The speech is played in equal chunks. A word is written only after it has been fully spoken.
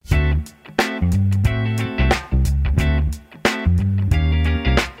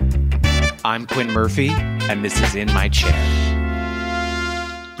I'm Quinn Murphy, and this is In My Chair.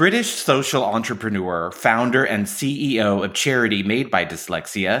 British social entrepreneur, founder, and CEO of charity Made By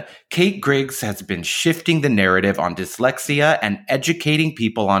Dyslexia, Kate Griggs has been shifting the narrative on dyslexia and educating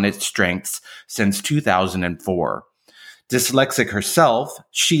people on its strengths since 2004. Dyslexic herself,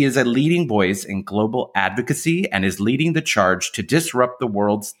 she is a leading voice in global advocacy and is leading the charge to disrupt the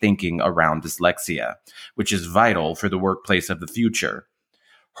world's thinking around dyslexia, which is vital for the workplace of the future.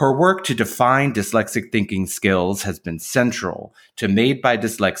 Her work to define dyslexic thinking skills has been central to Made by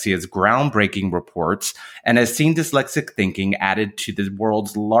Dyslexia's groundbreaking reports and has seen dyslexic thinking added to the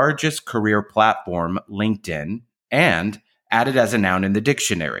world's largest career platform, LinkedIn, and added as a noun in the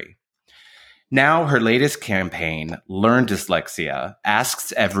dictionary. Now, her latest campaign, Learn Dyslexia,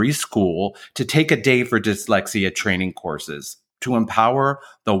 asks every school to take a day for dyslexia training courses to empower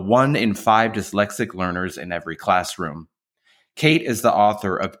the 1 in 5 dyslexic learners in every classroom. Kate is the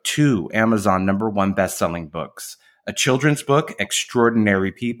author of 2 Amazon #1 best-selling books, a children's book,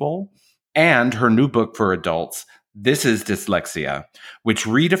 Extraordinary People, and her new book for adults, This is Dyslexia, which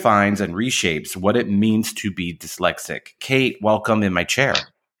redefines and reshapes what it means to be dyslexic. Kate, welcome in my chair.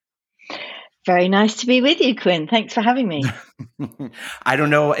 Very nice to be with you, Quinn. Thanks for having me. I don't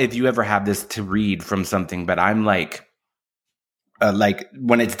know if you ever have this to read from something, but I'm like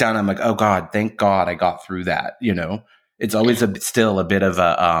when it's done, I'm like, oh God, thank God I got through that, you know? It's always still a bit of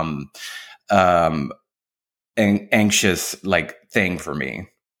a anxious thing for me.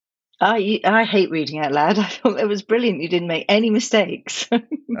 I hate reading out loud. I thought it was brilliant. You didn't make any mistakes.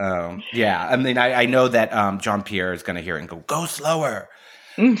 Yeah. I mean, I know that John Pierre is going to hear it and go slower.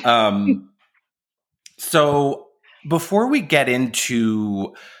 So before we get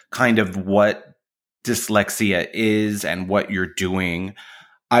into kind of what dyslexia is and what you're doing,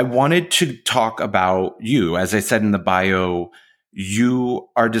 I wanted to talk about you. As I said in the bio, you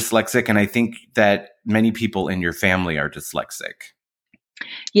are dyslexic, and I think that many people in your family are dyslexic.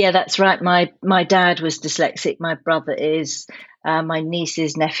 Yeah, that's right. My dad was dyslexic. My brother is. My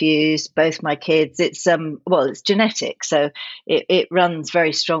nieces, nephews, both my kids. It's genetic, so it runs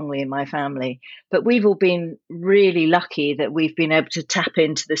very strongly in my family. But we've all been really lucky that we've been able to tap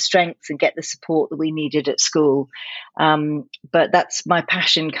into the strengths and get the support that we needed at school. But that's my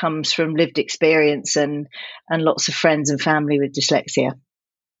passion comes from lived experience and lots of friends and family with dyslexia.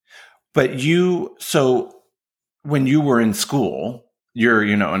 But so when you were in school, you're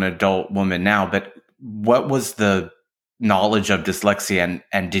an adult woman now. But what was the knowledge of dyslexia,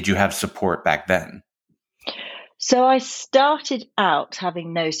 and did you have support back then? So I started out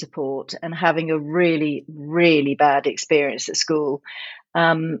having no support and having a really, really bad experience at school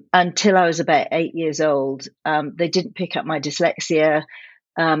until I was about 8 years old. They didn't pick up my dyslexia.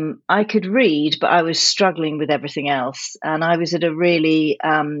 I could read, but I was struggling with everything else. And I was at a really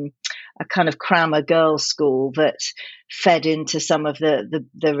a kind of crammer girls' school that fed into some of the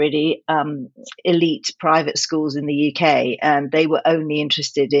really elite private schools in the UK, and they were only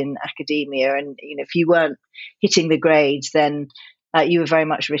interested in academia. And if you weren't hitting the grades, then you were very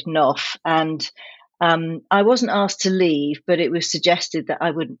much written off. And I wasn't asked to leave, but it was suggested that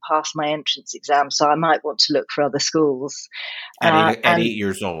I wouldn't pass my entrance exam, so I might want to look for other schools. At 8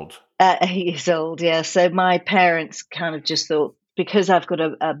 years old? At 8 years old, yeah. So my parents kind of just thought, because I've got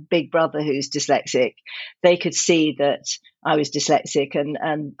a big brother who's dyslexic, they could see that I was dyslexic and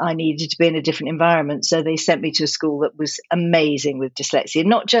I needed to be in a different environment. So they sent me to a school that was amazing with dyslexia,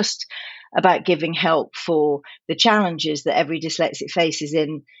 not just about giving help for the challenges that every dyslexic faces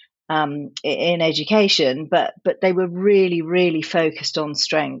in education, but they were really, really focused on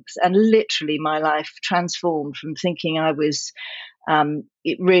strengths. And literally my life transformed from thinking I was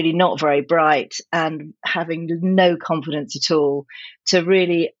really not very bright and having no confidence at all to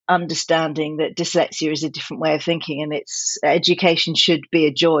really understanding that dyslexia is a different way of thinking, and its education should be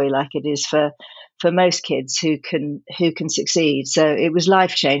a joy like it is for most kids who can succeed. So it was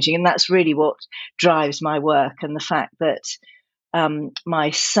life-changing, and that's really what drives my work. And the fact that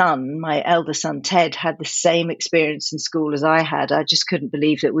my elder son, Ted, had the same experience in school as I had. I just couldn't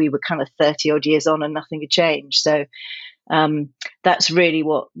believe that we were kind of 30 odd years on and nothing had changed. So that's really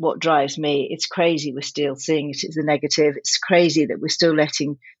what drives me. It's crazy we're still seeing it as a negative. It's crazy that we're still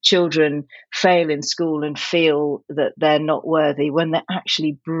letting children fail in school and feel that they're not worthy when they're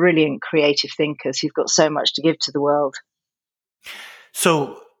actually brilliant creative thinkers who've got so much to give to the world.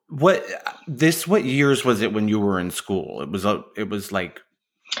 So what years was it when you were in school? It was like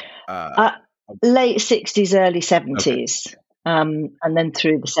late 60s, early 70s, okay. And then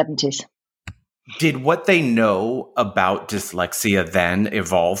through the 70s. Did what they know about dyslexia then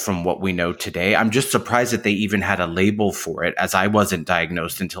evolve from what we know today? I'm just surprised that they even had a label for it, as I wasn't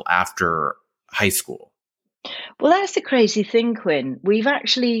diagnosed until after high school? Well, that's the crazy thing, Quinn. We've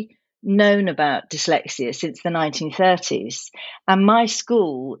actually known about dyslexia since the 1930s. And my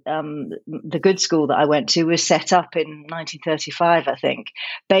school, the good school that I went to, was set up in 1935, I think,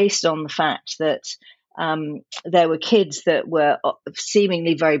 based on the fact that there were kids that were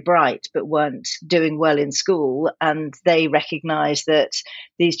seemingly very bright but weren't doing well in school, and they recognized that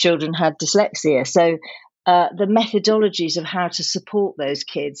these children had dyslexia. So the methodologies of how to support those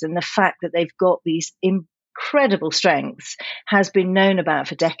kids and the fact that they've got these incredible strengths has been known about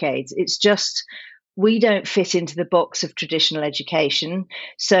for decades. It's just we don't fit into the box of traditional education,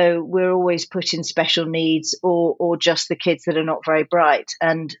 so we're always put in special needs or just the kids that are not very bright,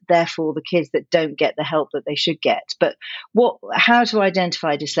 and therefore the kids that don't get the help that they should get. But how to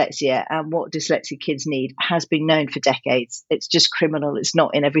identify dyslexia and what dyslexic kids need has been known for decades. It's just criminal. It's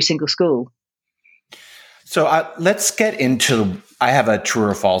not in every single school. So let's get into, I have a true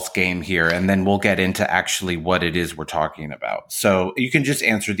or false game here, and then we'll get into actually what it is we're talking about. So you can just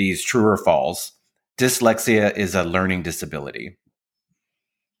answer these true or false. Dyslexia is a learning disability.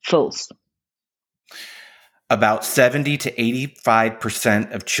 False. About 70 to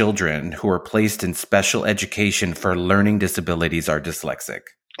 85% of children who are placed in special education for learning disabilities are dyslexic.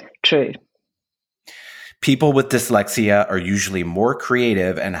 True. People with dyslexia are usually more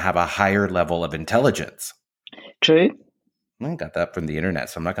creative and have a higher level of intelligence. True. I got that from the internet,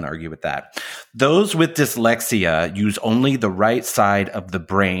 so I'm not going to argue with that. Those with dyslexia use only the right side of the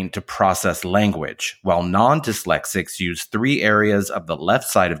brain to process language, while non-dyslexics use 3 areas of the left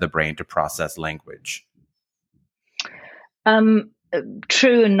side of the brain to process language.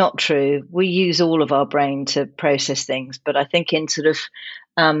 True and not true. We use all of our brain to process things, but I think in sort of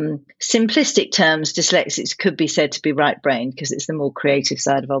simplistic terms, dyslexics could be said to be right-brained because it's the more creative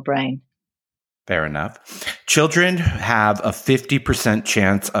side of our brain. Fair enough. Children have a 50%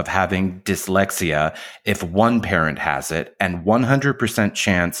 chance of having dyslexia if one parent has it, and 100%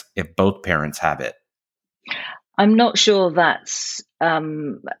 chance if both parents have it. I'm not sure that's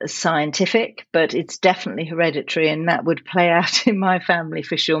scientific, but it's definitely hereditary, and that would play out in my family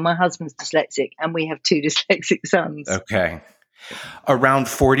for sure. My husband's dyslexic, and we have 2 dyslexic sons. Okay. Around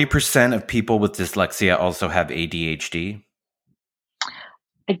 40% of people with dyslexia also have ADHD.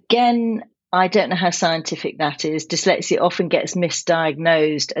 Again, I don't know how scientific that is. Dyslexia often gets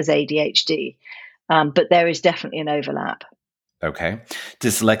misdiagnosed as ADHD, but there is definitely an overlap. Okay.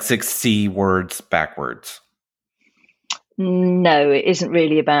 Dyslexics see words backwards. No, it isn't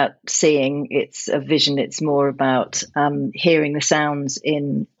really about seeing. It's a vision. It's more about hearing the sounds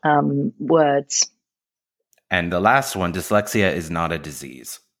in words. And the last one, dyslexia is not a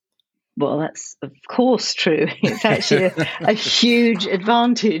disease. Well, that's of course true. It's actually a huge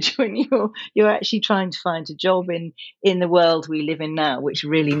advantage when you're actually trying to find a job in the world we live in now, which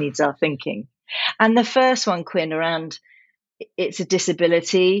really needs our thinking. And the first one, Quinn, around it's a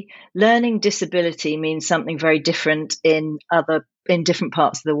disability. Learning disability means something very different in different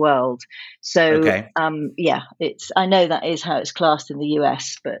parts of the world. So, okay. I know that is how it's classed in the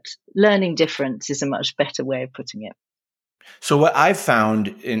US, but learning difference is a much better way of putting it. So what I've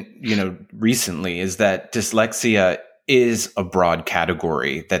found recently is that dyslexia is a broad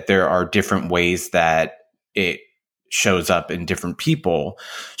category, that there are different ways that it shows up in different people.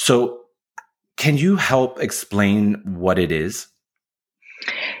 So can you help explain what it is?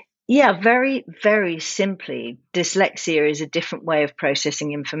 Yeah, very, very simply, dyslexia is a different way of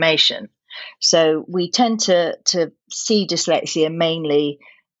processing information. So we tend to see dyslexia mainly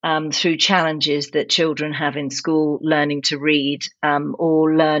through challenges that children have in school, learning to read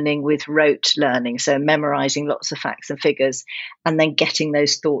or learning with rote learning, so memorizing lots of facts and figures and then getting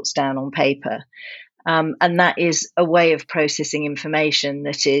those thoughts down on paper. And that is a way of processing information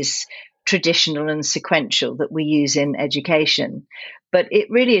that is traditional and sequential that we use in education. But it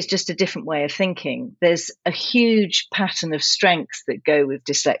really is just a different way of thinking. There's a huge pattern of strengths that go with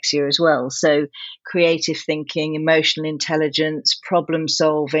dyslexia as well. So creative thinking, emotional intelligence, problem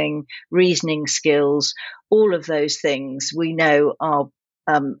solving, reasoning skills, all of those things we know are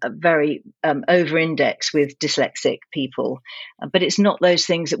very over-indexed with dyslexic people. But it's not those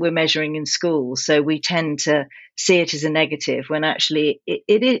things that we're measuring in school. So we tend to see it as a negative when actually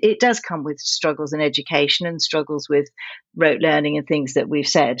it does come with struggles in education and struggles with rote learning and things that we've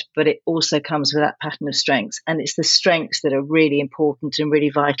said, but it also comes with that pattern of strengths. And it's the strengths that are really important and really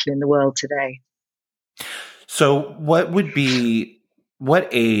vital in the world today. So what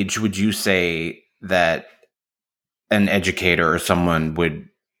age would you say that an educator or someone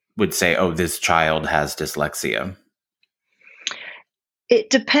would say, oh, this child has dyslexia? It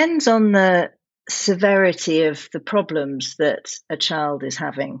depends on the severity of the problems that a child is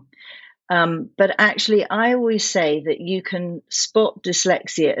having. But actually, I always say that you can spot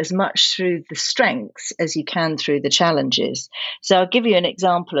dyslexia as much through the strengths as you can through the challenges. So I'll give you an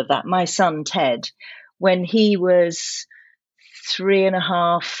example of that. My son, Ted, when he was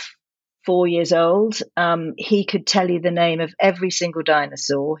 3.5, 4 years old, he could tell you the name of every single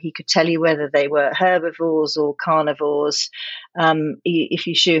dinosaur. He could tell you whether they were herbivores or carnivores. If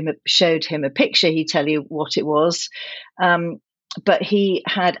you showed him a picture, he'd tell you what it was. But he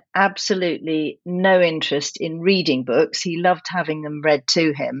had absolutely no interest in reading books. He loved having them read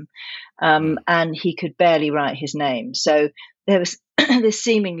to him, and he could barely write his name. So there was this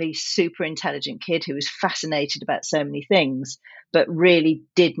seemingly super intelligent kid who was fascinated about so many things, but really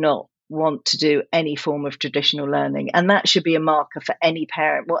did not want to do any form of traditional learning. And that should be a marker for any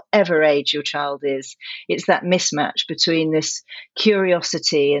parent, whatever age your child is. It's that mismatch between this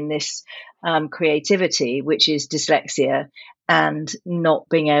curiosity and this creativity, which is dyslexia, and not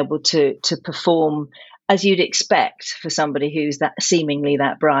being able to perform as you'd expect for somebody who's that seemingly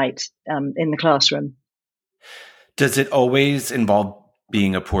that bright in the classroom. Does it always involve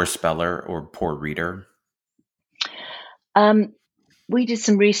being a poor speller or poor reader? We did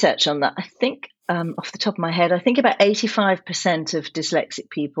some research on that. I think, off the top of my head, I think about 85% of dyslexic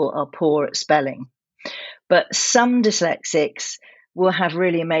people are poor at spelling. But some dyslexics will have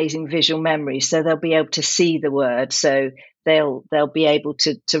really amazing visual memory, so they'll be able to see the word, so they'll be able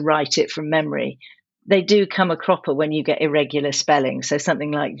to write it from memory. They do come a cropper when you get irregular spelling. So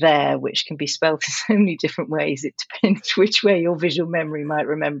something like there, which can be spelled in so many different ways, it depends which way your visual memory might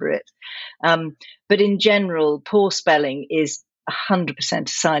remember it. But in general, poor spelling is 100%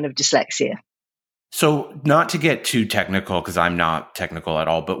 a sign of dyslexia. So not to get too technical, because I'm not technical at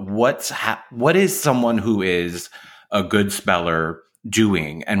all, but what is someone who is a good speller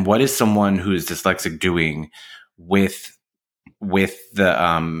doing, and what is someone who is dyslexic doing with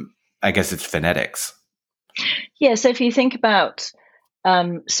the I guess it's phonetics? Yeah, so if you think about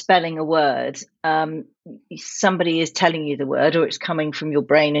spelling a word, somebody is telling you the word, or it's coming from your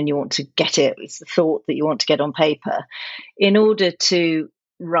brain and you want to get it. It's the thought that you want to get on paper. In order to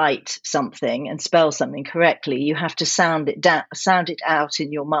write something and spell something correctly, you have to sound it out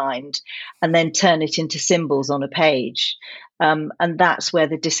in your mind, and then turn it into symbols on a page. And that's where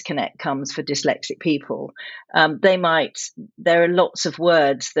the disconnect comes for dyslexic people. There are lots of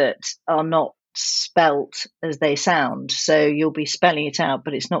words that are not spelt as they sound, so you'll be spelling it out,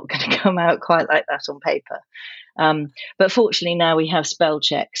 but it's not going to come out quite like that on paper. But fortunately now we have spell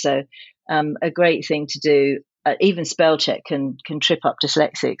check, so a great thing to do. Even spell check can trip up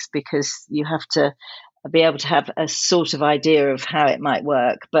dyslexics, because you have to be able to have a sort of idea of how it might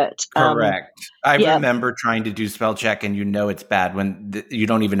work. But correct. I remember trying to do spell check, and it's bad when you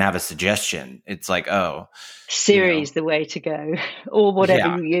don't even have a suggestion. It's like, oh, Siri's the way to go, or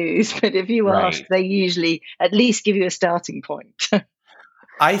whatever you use. But if you ask, they usually at least give you a starting point.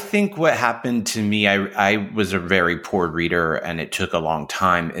 I think what happened to me, I was a very poor reader, and it took a long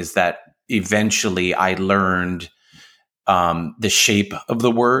time, is that eventually I learned the shape of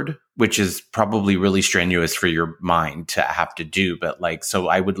the word, which is probably really strenuous for your mind to have to do. But so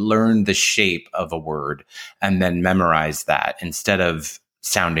I would learn the shape of a word and then memorize that instead of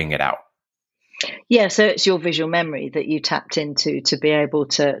sounding it out. Yeah, so it's your visual memory that you tapped into to be able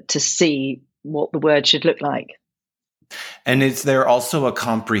to see what the word should look like. And is there also a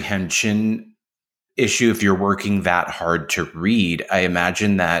comprehension issue if you're working that hard to read? I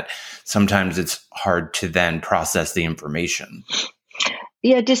imagine that sometimes it's hard to then process the information.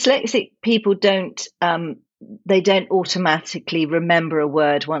 Yeah, dyslexic people don't automatically remember a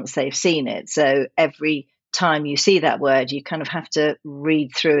word once they've seen it. So every time you see that word, you kind of have to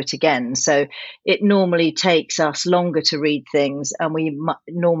read through it again. So it normally takes us longer to read things, and we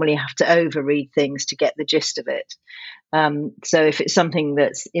normally have to overread things to get the gist of it. So if it's something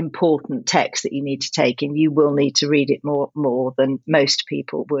that's important text that you need to take in, you will need to read it more than most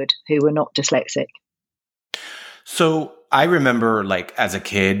people would who are not dyslexic. So I remember as a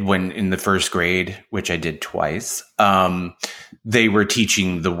kid when in the first grade, which I did twice, they were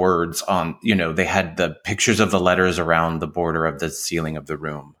teaching the words on, they had the pictures of the letters around the border of the ceiling of the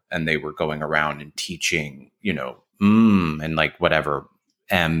room, and they were going around and teaching, and whatever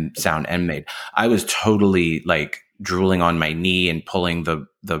M sound M made. I was totally drooling on my knee and pulling the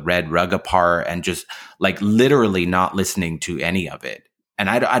red rug apart and just literally not listening to any of it. And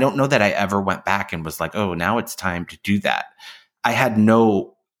I don't know that I ever went back and was like, oh, now it's time to do that. I had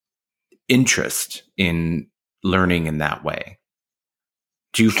no interest in learning in that way.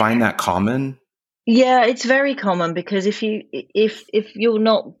 Do you find that common? Yeah, it's very common, because if you're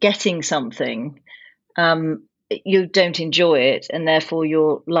not getting something, you don't enjoy it, and therefore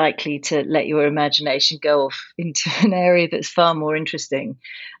you're likely to let your imagination go off into an area that's far more interesting,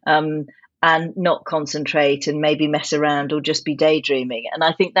 um, and not concentrate and maybe mess around or just be daydreaming. And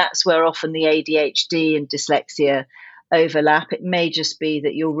I think that's where often the ADHD and dyslexia overlap. It may just be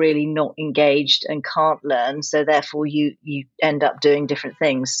that you're really not engaged and can't learn, so therefore you end up doing different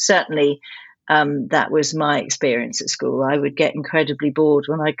things. Certainly, that was my experience at school. I would get incredibly bored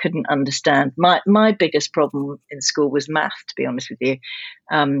when I couldn't understand. My biggest problem in school was math, to be honest with you.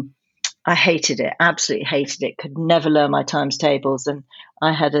 I hated it, absolutely hated it, could never learn my times tables. And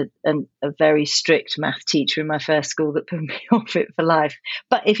I had a very strict math teacher in my first school that put me off it for life.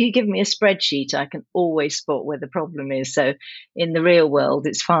 But if you give me a spreadsheet, I can always spot where the problem is. So in the real world,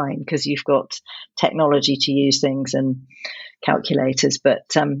 it's fine because you've got technology to use things and calculators. But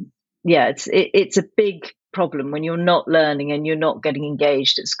yeah, it's a big problem when you're not learning and you're not getting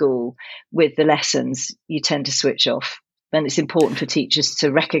engaged at school with the lessons. You tend to switch off. And it's important for teachers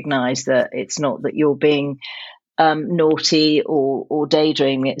to recognise that it's not that you're being naughty or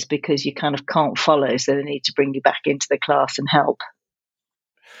daydreaming. It's because you kind of can't follow, so they need to bring you back into the class and help.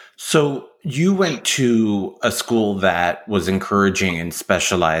 So you went to a school that was encouraging and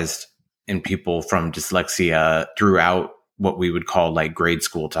specialized in people from dyslexia throughout what we would call like grade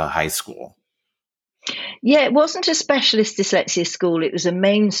school to high school. Yeah, it wasn't a specialist dyslexia school. It was a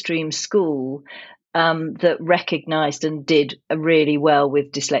mainstream school that recognised and did really well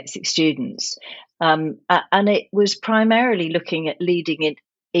with dyslexic students. And it was primarily looking at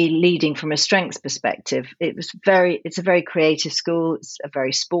leading from a strengths perspective. It's a very creative school. It's a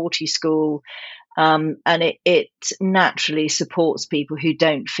very sporty school. And it naturally supports people who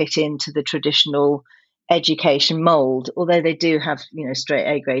don't fit into the traditional education mold, although they do have, straight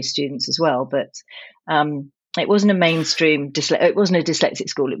A grade students as well. But it wasn't a mainstream, it wasn't a dyslexic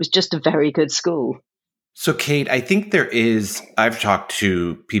school. It was just a very good school. So, Kate, I think I've talked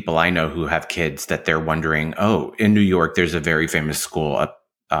to people I know who have kids that they're wondering, in New York, there's a very famous school up,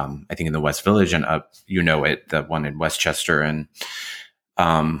 I think in the West Village and up, the one in Westchester. And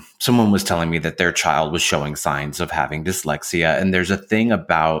someone was telling me that their child was showing signs of having dyslexia. And there's a thing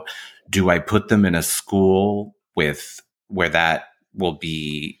about, do I put them in a school where that will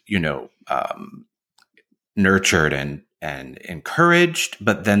be, nurtured and encouraged,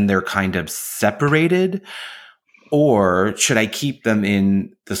 but then they're kind of separated? Or should I keep them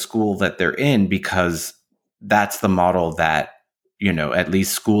in the school that they're in because that's the model that, at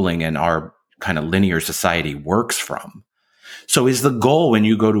least schooling in our kind of linear society works from? So is the goal when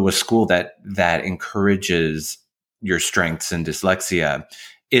you go to a school that encourages your strengths in dyslexia,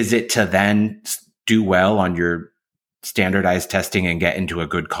 is it to then do well on your standardized testing and get into a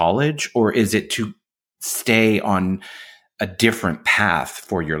good college? Or is it to stay on a different path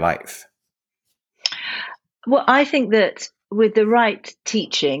for your life? Well, I think that with the right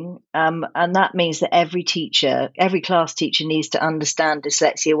teaching, and that means that every class teacher needs to understand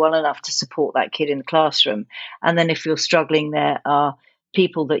dyslexia well enough to support that kid in the classroom. And then if you're struggling, there are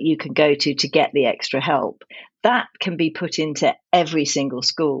people that you can go to get the extra help. That can be put into every single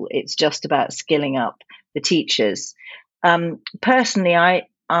school. It's just about skilling up the teachers. Personally,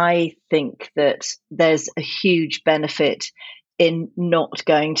 I think that there's a huge benefit in not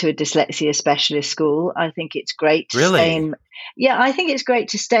going to a dyslexia specialist school. I think it's great to stay in. Yeah, I think it's great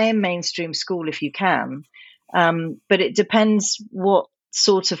to stay in mainstream school if you can. But it depends what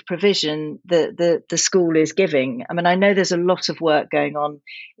sort of provision the school is giving. I mean, I know there's a lot of work going on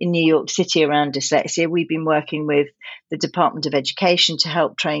in New York City around dyslexia. We've been working with the Department of Education to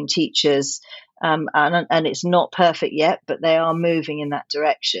help train teachers. And it's not perfect yet, but they are moving in that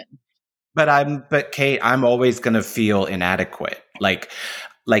direction. But Kate, I'm always going to feel inadequate. Like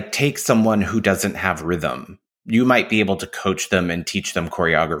take someone who doesn't have rhythm. You might be able to coach them and teach them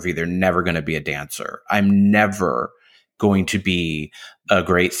choreography. They're never going to be a dancer. I'm never going to be a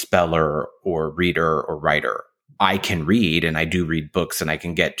great speller or reader or writer. I can read and I do read books and I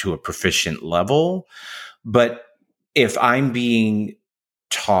can get to a proficient level. But if I'm being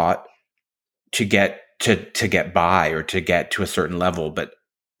taught to get by or to get to a certain level, but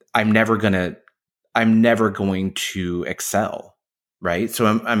I'm never going to excel, right? So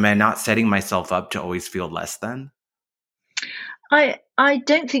am I not setting myself up to always feel less than? I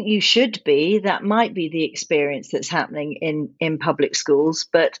don't think you should be. That might be the experience that's happening in public schools,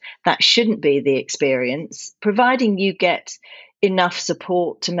 but that shouldn't be the experience, providing you get enough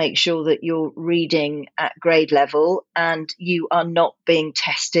support to make sure that you're reading at grade level and you are not being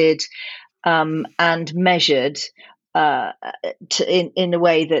tested and measured in a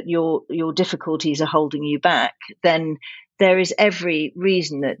way that your difficulties are holding you back. Then there is every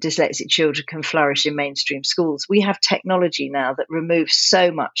reason that dyslexic children can flourish in mainstream schools. We have technology now that removes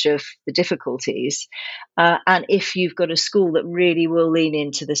so much of the difficulties. And if you've got a school that really will lean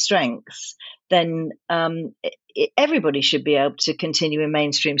into the strengths, then everybody should be able to continue in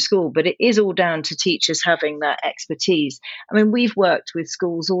mainstream school. But it is all down to teachers having that expertise. I mean, we've worked with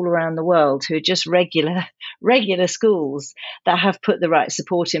schools all around the world who are just regular schools that have put the right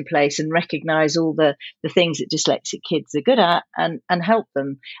support in place and recognise all the things that dyslexic kids are good at and help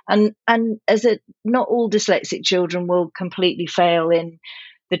them. And not all dyslexic children will completely fail in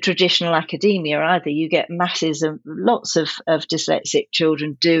the traditional academia either. You get lots of dyslexic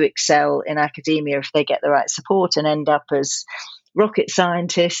children do excel in academia if they get the right support and end up as rocket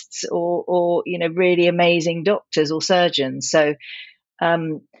scientists or really amazing doctors or surgeons. So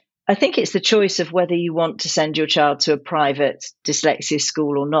I think it's the choice of whether you want to send your child to a private dyslexia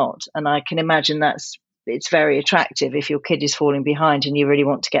school or not. And I can imagine it's very attractive if your kid is falling behind and you really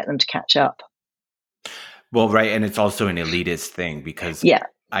want to get them to catch up. Well, right. And it's also an elitist thing because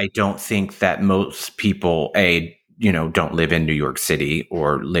I don't think that most people, don't live in New York City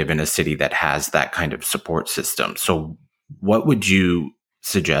or live in a city that has that kind of support system. So what would you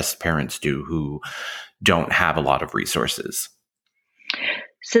suggest parents do who don't have a lot of resources?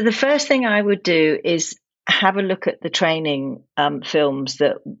 So the first thing I would do is have a look at the training films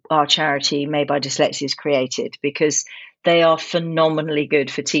that our charity Made by Dyslexia has created, because they are phenomenally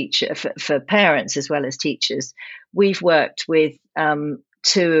good for parents as well as teachers. We've worked with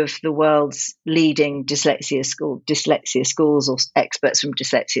two of the world's leading dyslexia schools or experts from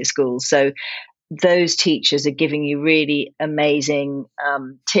dyslexia schools. So those teachers are giving you really amazing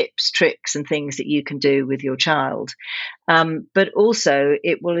tips, tricks, and things that you can do with your child. But also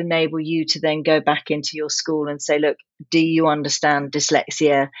it will enable you to then go back into your school and say, look, do you understand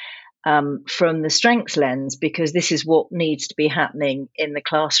dyslexia from the strengths lens? Because this is what needs to be happening in the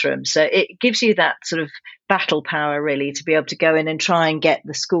classroom. So it gives you that sort of battle power, really, to be able to go in and try and get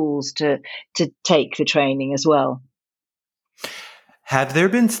the schools to take the training as well. Have there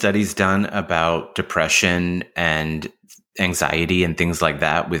been studies done about depression and anxiety and things like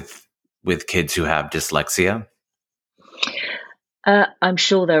that with kids who have dyslexia? I'm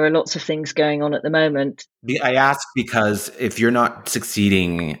sure there are lots of things going on at the moment. I ask because if you're not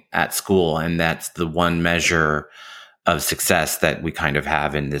succeeding at school, and that's the one measure of success that we kind of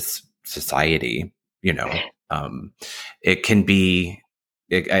have in this society, it can be,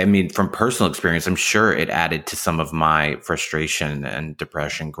 from personal experience, I'm sure it added to some of my frustration and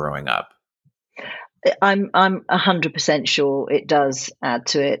depression growing up. I'm 100% sure it does add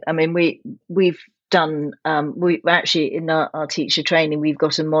to it. I mean, we've done, we actually in our teacher training, we've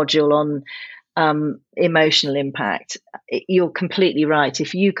got a module on emotional impact. You're completely right.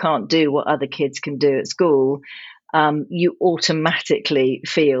 If you can't do what other kids can do at school, you automatically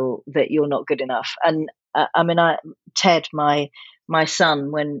feel that you're not good enough. And Ted, my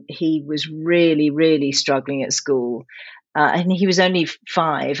son, when he was really, really struggling at school, and he was only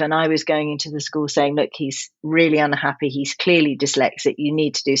 5, and I was going into the school saying, look, he's really unhappy. He's clearly dyslexic. You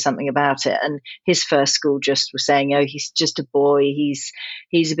need to do something about it. And his first school just was saying, oh, he's just a boy.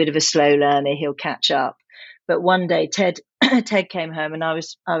 He's a bit of a slow learner. He'll catch up. But one day Ted came home, and I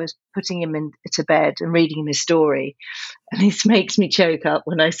was putting him into bed and reading him his story. And this makes me choke up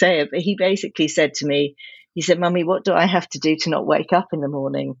when I say it. But he basically said to me, he said, Mummy, what do I have to do to not wake up in the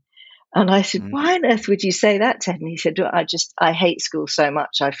morning? And I said, why on earth would you say that, Ted? And he said, I hate school so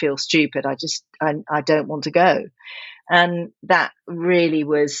much. I feel stupid. I don't want to go. And that really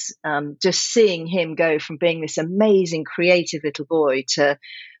was just seeing him go from being this amazing, creative little boy to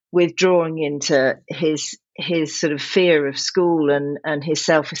withdrawing into his sort of fear of school and his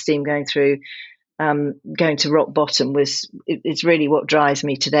self-esteem going to rock bottom it's really what drives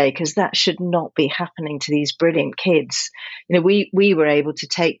me today, because that should not be happening to these brilliant kids. We were able to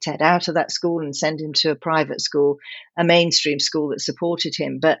take Ted out of that school and send him to a private school, a mainstream school that supported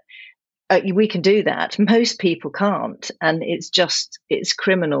him. But we can do that. Most people can't, and it's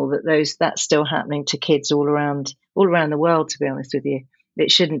criminal that that's still happening to kids all around the world. To be honest with you, it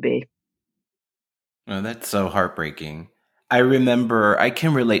shouldn't be. Oh, that's so heartbreaking. I remember I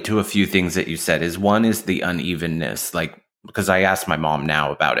can relate to a few things that you said. One is the unevenness, because I asked my mom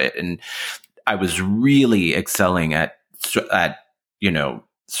now about it, and I was really excelling at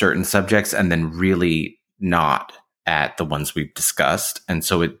certain subjects and then really not at the ones we've discussed. And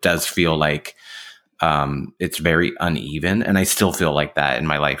so it does feel like it's very uneven. And I still feel like that in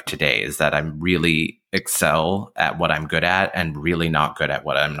my life today, is that I'm really excel at what I'm good at and really not good at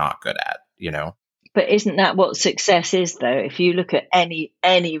what I'm not good at, But isn't that what success is, though? If you look at any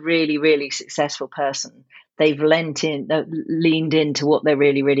really, really successful person, they've leaned into what they're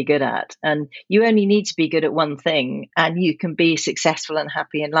really, really good at. And you only need to be good at one thing, and you can be successful and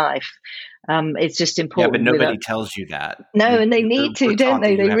happy in life. It's just Yeah, but important. nobody tells you that. No, and they need to, We're don't taught that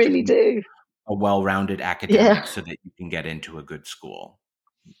they? you They have to really be do. a well-rounded academic Yeah. so that you can get into a good school.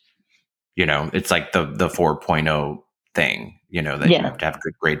 It's like the 4.0 thing, that you have to have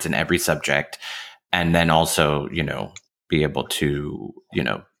good grades in every subject. And then also, be able to,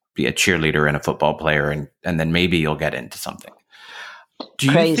 be a cheerleader and a football player, and then maybe you'll get into something. Do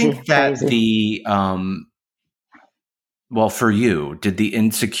you think that well, for you, did the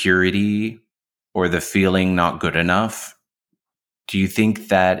insecurity or the feeling not good enough, do you think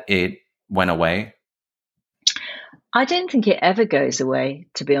that it went away? I don't think it ever goes away,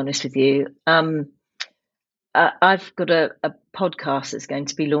 to be honest with you. I've got a podcast that's going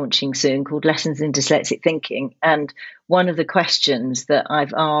to be launching soon called Lessons in Dyslexic Thinking. And one of the questions that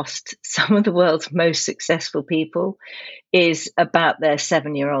I've asked some of the world's most successful people is about their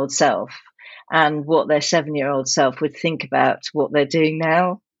 7-year-old self and what their 7-year-old self would think about what they're doing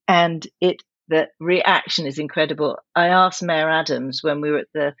now. And the reaction is incredible. I asked Mayor Adams when we were at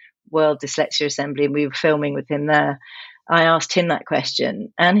the World Dyslexia Assembly and we were filming with him there. I asked him that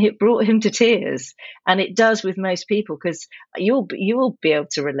question and it brought him to tears. And it does with most people, because you'll be able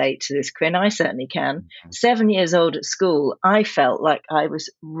to relate to this, Quinn. I certainly can. 7 years old at school, I felt like I was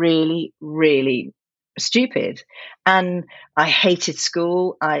really, really stupid. And I hated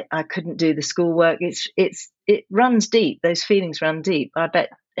school. I couldn't do the schoolwork. It runs deep. Those feelings run deep.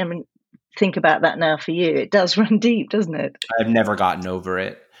 Think about that now for you. It does run deep, doesn't it? I've never gotten over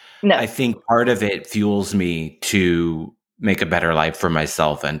it. No. I think part of it fuels me to make a better life for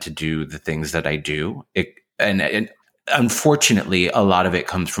myself and to do the things that I do. And unfortunately, a lot of it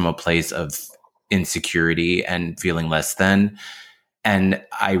comes from a place of insecurity and feeling less than. And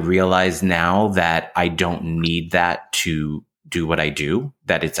I realize now that I don't need that to do what I do,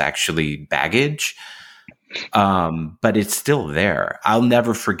 that it's actually baggage. But it's still there. I'll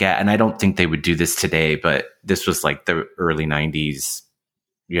never forget. And I don't think they would do this today, but this was like the early 90s.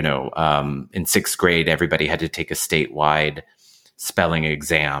 In sixth grade, everybody had to take a statewide spelling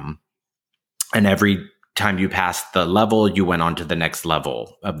exam. And every time you passed the level, you went on to the next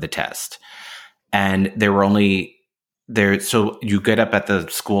level of the test. And there were only there. So you get up at the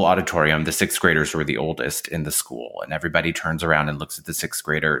school auditorium. The sixth graders were the oldest in the school. And everybody turns around and looks at the sixth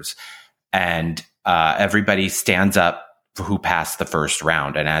graders. And everybody stands up for who passed the first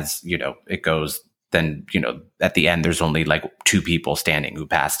round. And as, it goes, then, at the end, there's only like 2 people standing who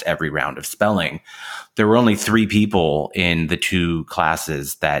passed every round of spelling. There were only 3 people in the 2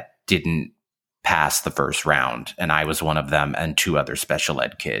 classes that didn't pass the first round. And I was one of them and 2 other special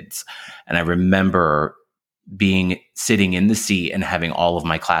ed kids. And I remember sitting in the seat and having all of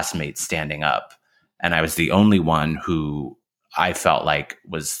my classmates standing up. And I was the only one who I felt like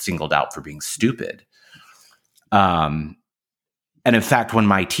was singled out for being stupid. And in fact, when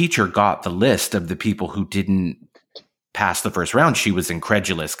my teacher got the list of the people who didn't pass the first round, she was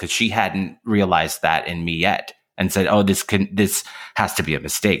incredulous because she hadn't realized that in me yet and said, oh, this has to be a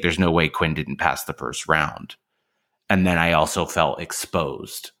mistake. There's no way Quinn didn't pass the first round. And then I also felt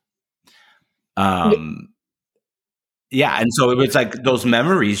exposed. Yeah. And so it was like those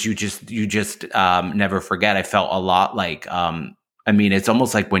memories you just never forget. I felt a lot like, it's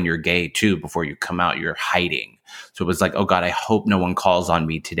almost like when you're gay too, before you come out, you're hiding. So it was like, oh God, I hope no one calls on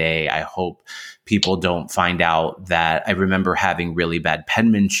me today. I hope people don't find out that I remember having really bad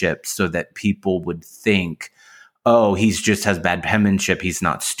penmanship so that people would think, oh, he's just has bad penmanship. He's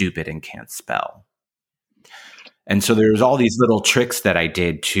not stupid and can't spell. And so there's all these little tricks that I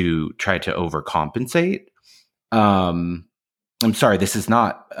did to try to overcompensate. I'm sorry, this is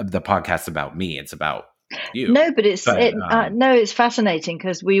not the podcast about me. It's about you. No, but it's fascinating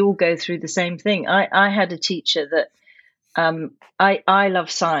because we all go through the same thing. I had a teacher that I love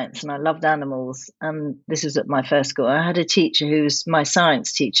science and I loved animals, and this was at my first school. I had a teacher who was my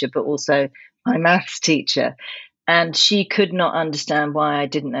science teacher, but also my maths teacher, and she could not understand why I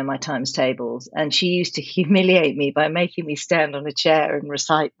didn't know my times tables, and she used to humiliate me by making me stand on a chair and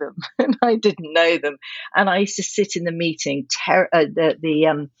recite them, and I didn't know them, and I used to sit in the meeting,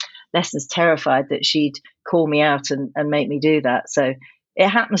 lessons terrified that she'd call me out and make me do that. So it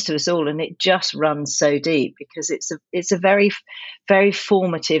happens to us all, and it just runs so deep because it's a very, very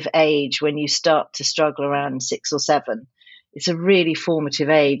formative age when you start to struggle around 6 or 7. It's a really formative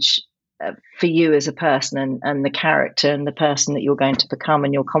age for you as a person and the character and the person that you're going to become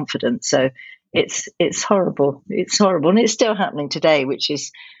and your confidence. So it's horrible. It's horrible, and it's still happening today, which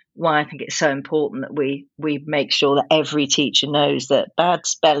is why I think it's so important that we make sure that every teacher knows that bad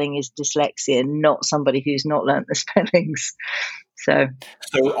spelling is dyslexia, not somebody who's not learnt the spellings. So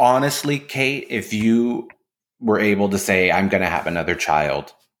honestly, Kate, if you were able to say, I'm going to have another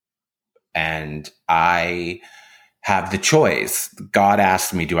child and I have the choice, God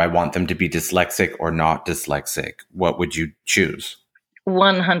asked me, do I want them to be dyslexic or not dyslexic? What would you choose?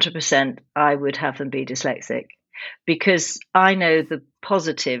 100% I would have them be dyslexic, because I know the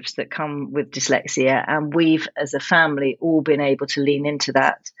positives that come with dyslexia, and we've as a family all been able to lean into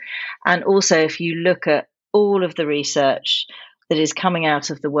that. And also, if you look at all of the research that is coming out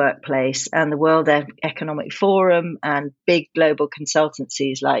of the workplace and the World Economic Forum and big global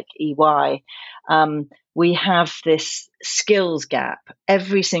consultancies like EY, we have this skills gap.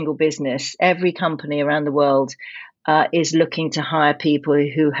 Every single business, every company around the world is looking to hire people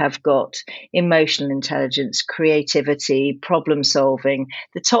who have got emotional intelligence, creativity, problem solving,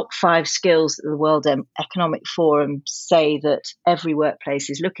 the top 5 skills that the World Economic Forum say that every workplace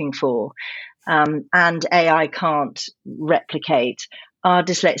is looking for, and AI can't replicate, are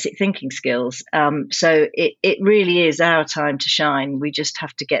dyslexic thinking skills. So it really is our time to shine. We just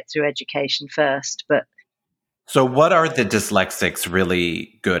have to get through education first. So what are the dyslexics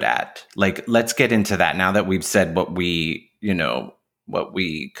really good at? Like, let's get into that now that we've said what we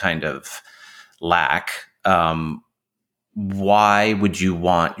kind of lack. Why would you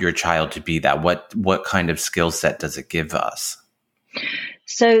want your child to be that? What kind of skill set does it give us?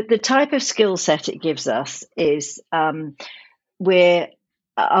 So the type of skill set it gives us is I'll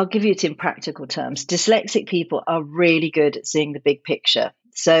give you it in practical terms. Dyslexic people are really good at seeing the big picture.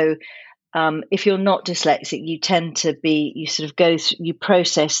 So if you're not dyslexic, you tend to you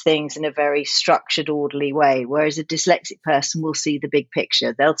process things in a very structured, orderly way, whereas a dyslexic person will see the big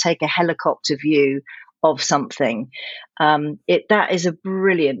picture. They'll take a helicopter view of something. That is a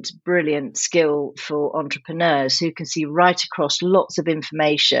brilliant, brilliant skill for entrepreneurs who can see right across lots of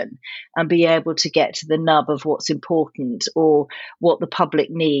information and be able to get to the nub of what's important or what the public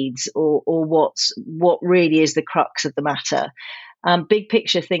needs or what really is the crux of the matter. Big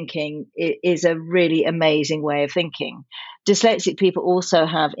picture thinking is a really amazing way of thinking. Dyslexic people also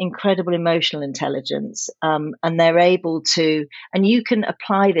have incredible emotional intelligence, and they're able to, and you can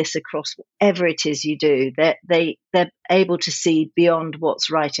apply this across whatever it is you do. They're able to see beyond what's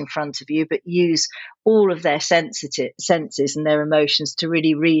right in front of you, but use all of their senses and their emotions to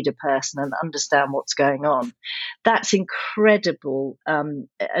really read a person and understand what's going on. That's incredible, an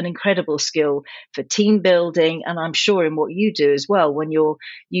incredible skill for team building, and I'm sure in what you do as well, when you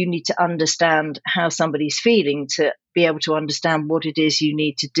need to understand how somebody's feeling to be able to understand what it is you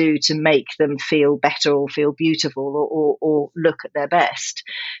need to do to make them feel better or feel beautiful or look at their best.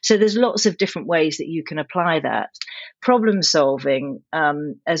 So there's lots of different ways that you can apply that. Problem solving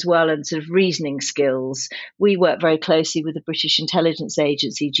as well, and sort of reasoning skills. We work very closely with the British Intelligence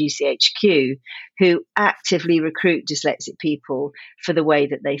Agency, GCHQ, who actively recruit dyslexic people for the way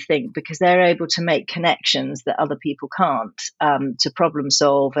that they think, because they're able to make connections that other people can't, to problem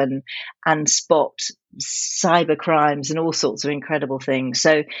solve and spot cyber crimes and all sorts of incredible things.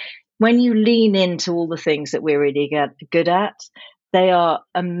 So when you lean into all the things that we're really good at, they are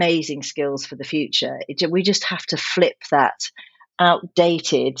amazing skills for the future. We just have to flip that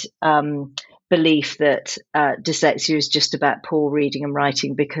outdated belief that dyslexia is just about poor reading and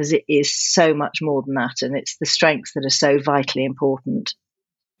writing, because it is so much more than that, and it's the strengths that are so vitally important.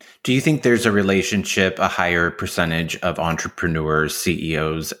 Do you think there's a relationship, a higher percentage of entrepreneurs,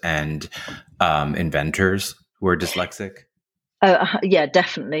 CEOs, and inventors who are dyslexic? Yeah,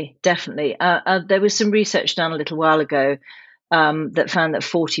 definitely. There was some research done a little while ago that found that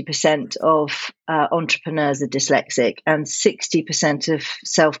 40% of entrepreneurs are dyslexic and 60% of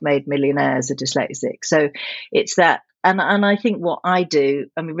self-made millionaires are dyslexic. So it's that. And I think what I do,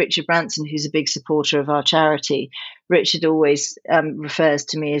 I mean, Richard Branson, who's a big supporter of our charity, Richard always refers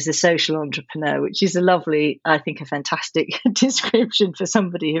to me as a social entrepreneur, which is a lovely, I think, a fantastic description for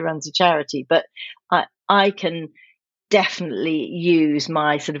somebody who runs a charity. But I can definitely use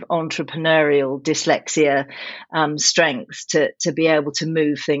my sort of entrepreneurial dyslexia strengths to be able to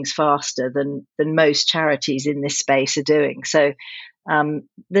move things faster than most charities in this space are doing. So and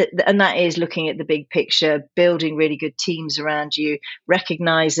that is looking at the big picture, building really good teams around you,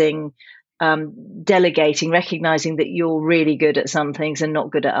 recognizing, delegating, recognizing that you're really good at some things and not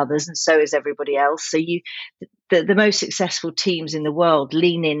good at others, and so is everybody else. So the most successful teams in the world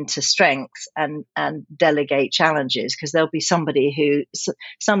lean into strengths and delegate challenges, because there'll be somebody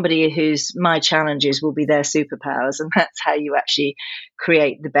whose my challenges will be their superpowers, and that's how you actually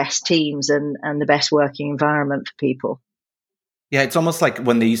create the best teams and the best working environment for people. Yeah, it's almost like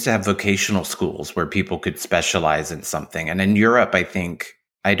when they used to have vocational schools where people could specialize in something. And in Europe, I think,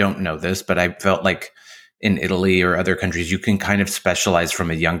 I don't know this, but I felt like in Italy or other countries, you can kind of specialize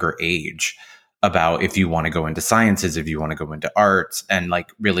from a younger age about if you want to go into sciences, if you want to go into arts, and like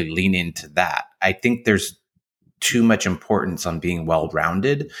really lean into that. I think there's too much importance on being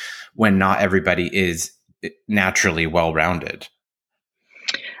well-rounded when not everybody is naturally well-rounded.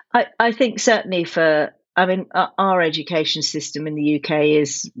 I think certainly our education system in the UK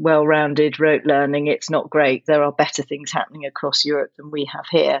is well-rounded, rote learning. It's not great. There are better things happening across Europe than we have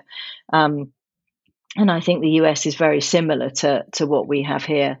here. And I think the US is very similar to what we have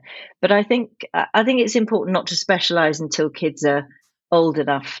here. But I think it's important not to specialize until kids are old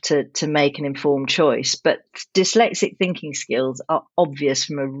enough to make an informed choice. But dyslexic thinking skills are obvious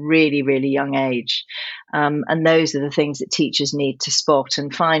from a really, really young age. And those are the things that teachers need to spot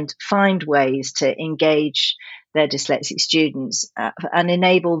and find ways to engage their dyslexic students and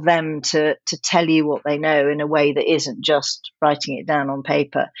enable them to tell you what they know in a way that isn't just writing it down on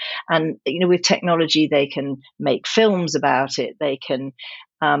paper. And with technology, they can make films about it. They can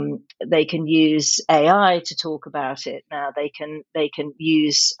use AI to talk about it. Now they can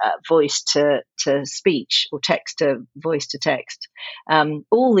use voice to speech or text to voice to text.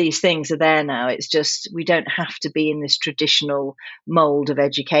 All these things are there now. It's just we don't have to be in this traditional mold of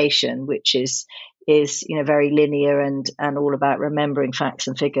education, which is very linear and all about remembering facts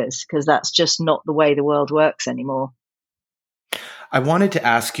and figures, because that's just not the way the world works anymore. I wanted to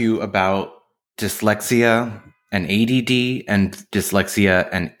ask you about dyslexia and ADD and dyslexia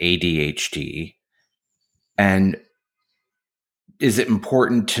and ADHD. And is it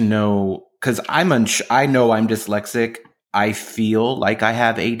important to know, because I know I'm dyslexic. I feel like I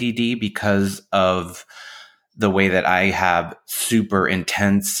have ADD because of the way that I have super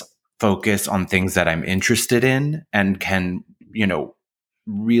intense focus on things that I'm interested in and can,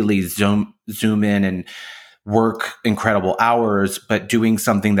 really zoom in and work incredible hours, but doing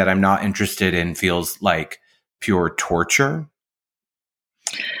something that I'm not interested in feels like pure torture.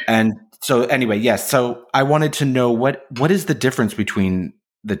 And so anyway, yes. So I wanted to know what is the difference between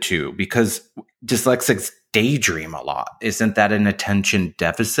the two, because dyslexics daydream a lot. Isn't that an attention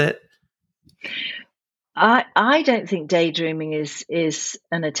deficit? I don't think daydreaming is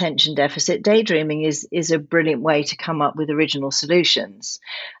an attention deficit. Daydreaming is a brilliant way to come up with original solutions.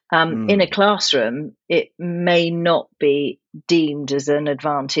 In a classroom, it may not be deemed as an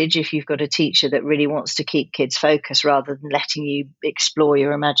advantage if you've got a teacher that really wants to keep kids focused rather than letting you explore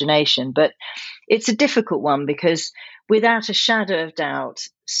your imagination. But it's a difficult one because without a shadow of doubt,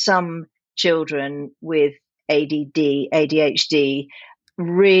 some children with ADD, ADHD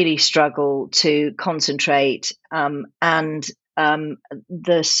really struggle to concentrate, and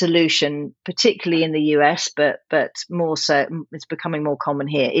the solution, particularly in the US, but more so, it's becoming more common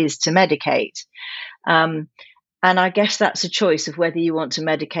here, is to medicate. And I guess that's a choice of whether you want to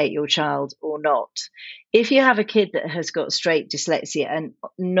medicate your child or not. If you have a kid that has got straight dyslexia and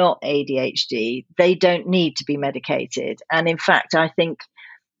not ADHD, they don't need to be medicated. And in fact, I think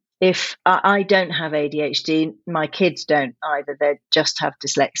if I don't have ADHD, my kids don't either. They just have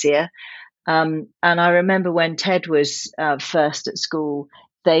dyslexia. And I remember when Ted was first at school,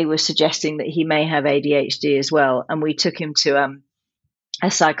 they were suggesting that he may have ADHD as well. And we took him to a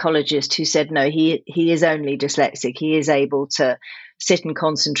psychologist who said, no, he is only dyslexic. He is able to sit and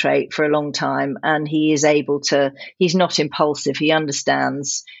concentrate for a long time. And he's not impulsive. He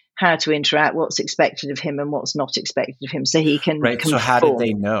understands how to interact, what's expected of him and what's not expected of him. So he can conform. So how did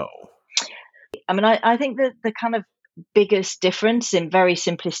they know? I mean, I think that the kind of biggest difference in very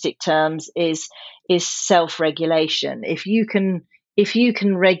simplistic terms is self-regulation. If you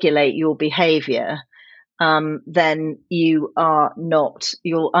can regulate your behavior, then you're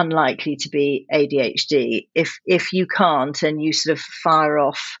unlikely to be ADHD. If you can't and you sort of fire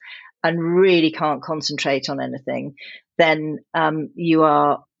off and really can't concentrate on anything, then you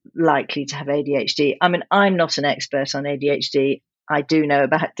are likely to have ADHD. I mean, I'm not an expert on ADHD. I do know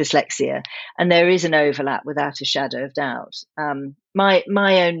about dyslexia, and there is an overlap without a shadow of doubt. My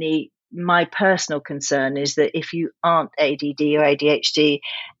personal concern is that if you aren't ADD or ADHD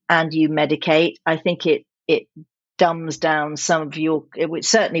and you medicate, I think it dumbs down it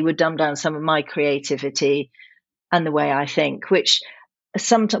certainly would dumb down some of my creativity and the way I think, which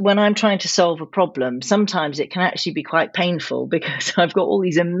sometimes when I'm trying to solve a problem, sometimes it can actually be quite painful because I've got all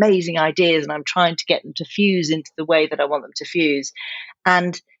these amazing ideas and I'm trying to get them to fuse into the way that I want them to fuse.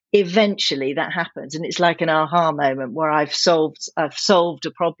 And eventually that happens. And it's like an aha moment where I've solved a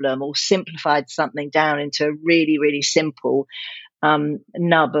problem or simplified something down into a really, really simple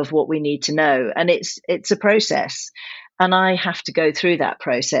nub of what we need to know. And it's a process. and I have to go through that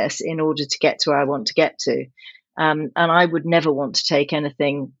process in order to get to where I want to get to. And I would never want to take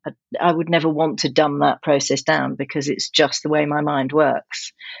anything, I would never want to dumb that process down, because it's just the way my mind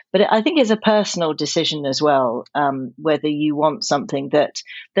works. But I think it's a personal decision as well, whether you want something that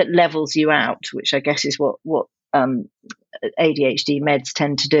levels you out, which I guess is what ADHD meds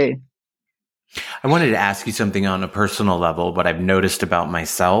tend to do. I wanted to ask you something on a personal level. What I've noticed about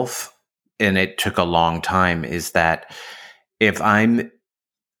myself, and it took a long time, is that if I'm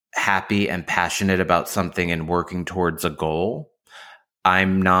happy and passionate about something and working towards a goal,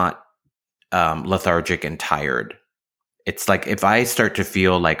 I'm not lethargic and tired. It's like if I start to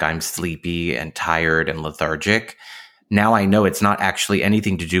feel like I'm sleepy and tired and lethargic, now I know it's not actually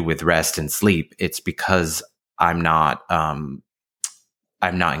anything to do with rest and sleep. It's because I'm not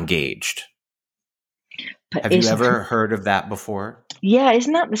engaged. But have you ever heard of that before? Yeah,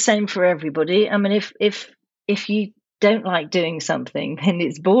 isn't that the same for everybody? I mean, if you don't like doing something, then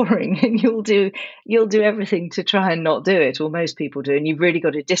it's boring, and you'll do everything to try and not do it, or most people do, and you've really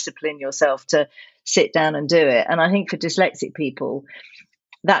got to discipline yourself to sit down and do it. And I think for dyslexic people,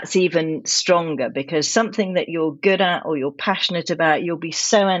 that's even stronger, because something that you're good at or you're passionate about, you'll be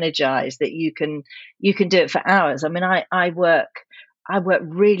so energized that you can do it for hours. I mean, I work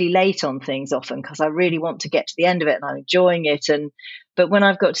really late on things often because I really want to get to the end of it and I'm enjoying it. But when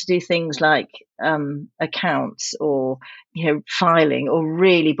I've got to do things like accounts or filing or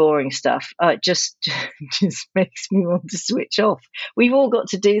really boring stuff, it just makes me want to switch off. We've all got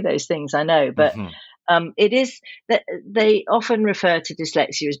to do those things, I know, but it is that they often refer to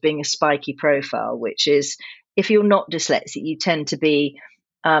dyslexia as being a spiky profile, which is, if you're not dyslexic, you tend to be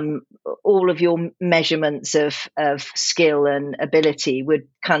all of your measurements of skill and ability would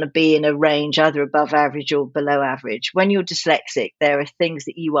kind of be in a range either above average or below average. When you're dyslexic, there are things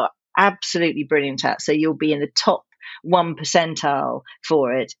that you are absolutely brilliant at, so you'll be in the top 1 percentile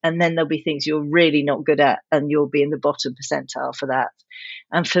for it, and then there'll be things you're really not good at and you'll be in the bottom percentile for that.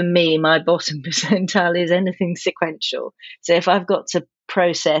 And for me, my bottom percentile is anything sequential. So if I've got to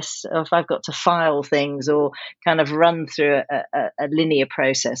process, or if I've got to file things or kind of run through a linear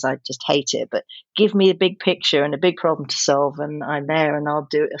process, I just hate it. But give me a big picture and a big problem to solve, and I'm there, and I'll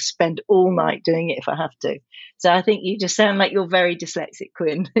spend all night doing it if I have to. So I think you just sound like you're very dyslexic,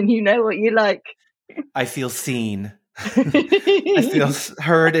 Quinn, and you know what you like. I feel seen. I feel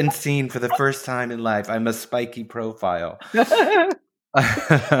heard and seen for the first time in life. I'm a spiky profile.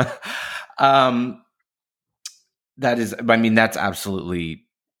 That's absolutely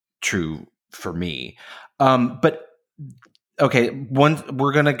true for me. But okay,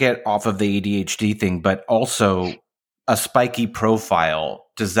 we're going to get off of the ADHD thing, but also a spiky profile,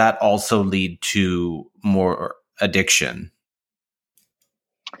 does that also lead to more addiction?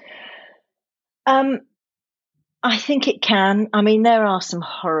 I think it can. I mean, there are some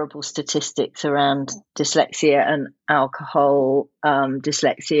horrible statistics around dyslexia and alcohol,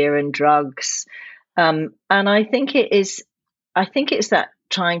 dyslexia and drugs. And I think it's that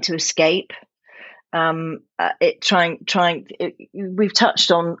trying to escape. We've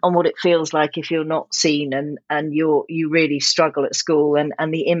touched on what it feels like if you're not seen and you really struggle at school,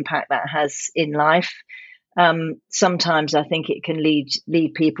 and the impact that has in life. Sometimes I think it can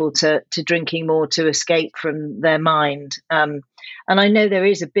lead people to drinking more to escape from their mind. And I know there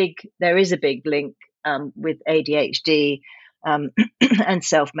is a big link with ADHD and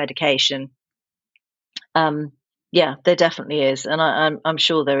self-medication. Yeah, there definitely is, and I'm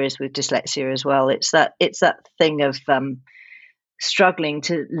sure there is with dyslexia as well. It's that thing of struggling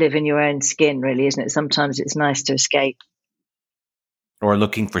to live in your own skin, really, isn't it? Sometimes it's nice to escape, or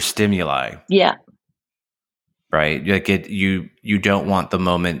looking for stimuli. Yeah. Right. Like you don't want the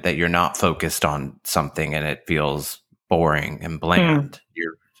moment that you're not focused on something and it feels boring and bland.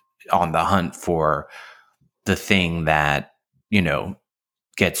 You're on the hunt for the thing that,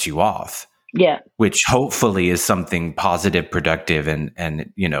 gets you off. Yeah. Which hopefully is something positive, productive,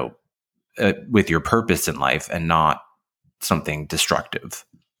 and with your purpose in life, and not something destructive.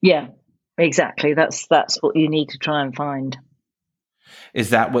 Yeah, exactly. That's what you need to try and find. Is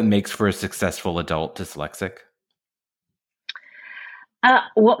that what makes for a successful adult dyslexic?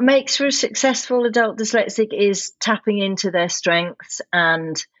 What makes for a successful adult dyslexic is tapping into their strengths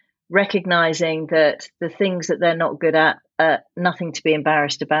and recognizing that the things that they're not good at are nothing to be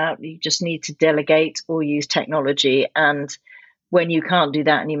embarrassed about. You just need to delegate or use technology. And when you can't do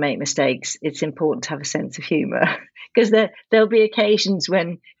that and you make mistakes, it's important to have a sense of humor, because there'll be occasions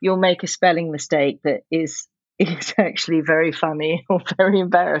when you'll make a spelling mistake that is actually very funny or very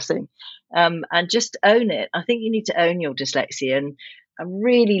embarrassing. And just own it. I think you need to own your dyslexia, and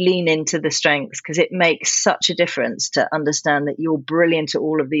really lean into the strengths, because it makes such a difference to understand that you're brilliant at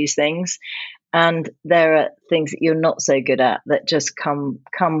all of these things, and there are things that you're not so good at that just come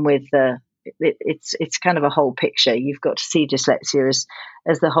with it's kind of a whole picture. You've got to see dyslexia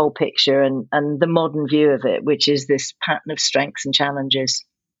as the whole picture, and the modern view of it, which is this pattern of strengths and challenges.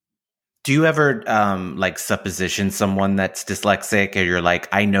 Do you ever like supposition someone that's dyslexic, and you're like,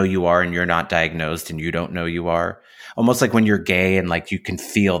 I know you are, and you're not diagnosed, and you don't know you are? Almost like when you're gay and like you can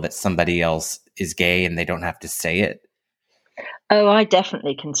feel that somebody else is gay and they don't have to say it. Oh, I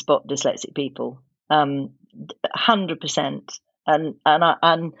definitely can spot dyslexic people, 100%. And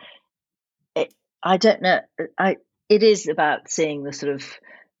I don't know. It is about seeing the sort of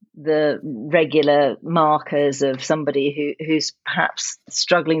the regular markers of somebody who's perhaps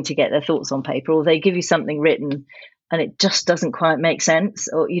struggling to get their thoughts on paper, or they give you something written and it just doesn't quite make sense,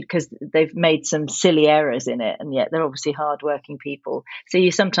 or because they've made some silly errors in it, and yet they're obviously hardworking people. So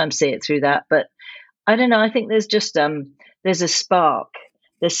you sometimes see it through that. But I don't know. I think there's just there's a spark.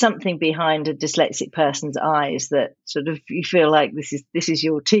 There's something behind a dyslexic person's eyes that sort of you feel like this is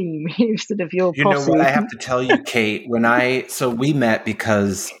your team, sort of your posse. You know what I have to tell you, Kate? So we met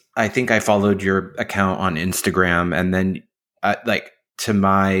because I think I followed your account on Instagram, and then like to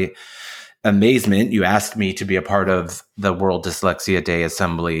my amazement, you asked me to be a part of the World Dyslexia Day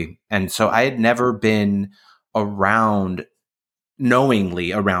Assembly, and so I had never been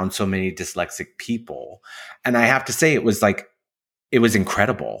knowingly around so many dyslexic people, and I have to say it was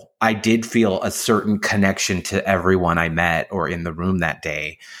incredible. I did feel a certain connection to everyone I met or in the room that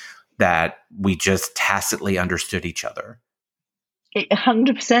day, that we just tacitly understood each other.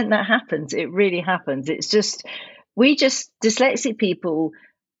 100% that happens. It really happens. It's just, dyslexic people,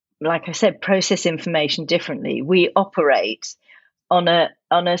 like I said, process information differently. We operate on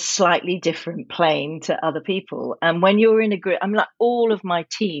a slightly different plane to other people. And when you're in a group, I'm like, all of my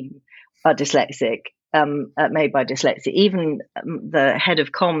team are dyslexic. Made by Dyslexia. Even the head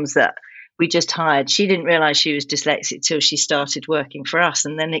of comms that we just hired, she didn't realize she was dyslexic till she started working for us,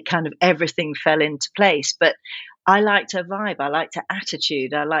 and then it kind of everything fell into place. But I liked her vibe, I liked her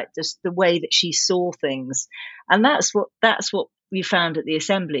attitude, I liked just the way that she saw things, and that's what you found at the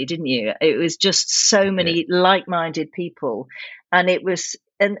assembly, didn't you? It was just so many like-minded people, and it was.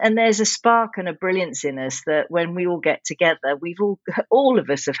 And there's a spark and a brilliance in us that when we all get together, all of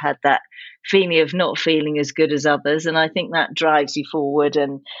us have had that feeling of not feeling as good as others. And I think that drives you forward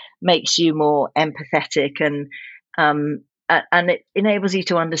and makes you more empathetic, and it enables you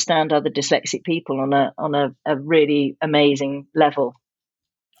to understand other dyslexic people on a really amazing level.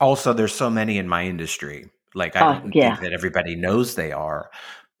 Also, there's so many in my industry. Like, I don't think that everybody knows they are,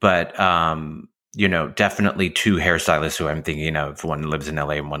 but definitely two hairstylists who I'm thinking of, one lives in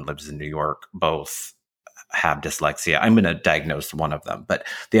LA and one lives in New York, both have dyslexia. I'm going to diagnose one of them, but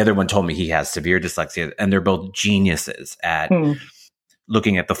the other one told me he has severe dyslexia, and they're both geniuses at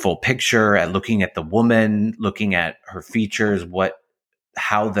looking at the full picture, at looking at the woman, looking at her features,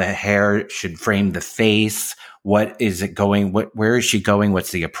 how the hair should frame the face, what is it going, where is she going,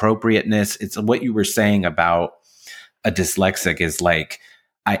 what's the appropriateness. It's what you were saying about a dyslexic is like,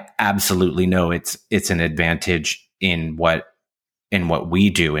 I absolutely know it's an advantage in what we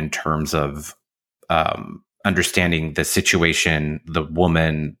do in terms of understanding the situation, the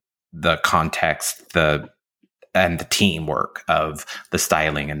woman, the context, and the teamwork of the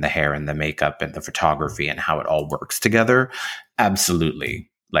styling and the hair and the makeup and the photography and how it all works together.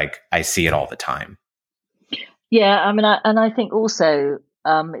 Absolutely. Like, I see it all the time. Yeah. I mean, I think also,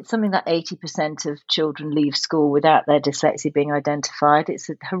 it's something that 80% of children leave school without their dyslexia being identified. It's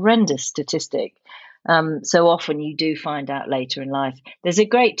a horrendous statistic. So often you do find out later in life. There's a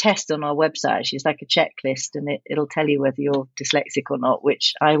great test on our website. It's like a checklist, and it'll tell you whether you're dyslexic or not,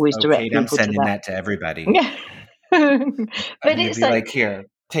 which I always direct people to. I'm sending that to everybody. But it's like, here,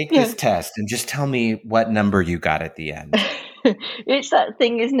 take this test and just tell me what number you got at the end. It's that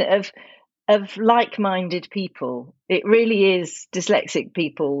thing, isn't it, of like-minded people. It really is dyslexic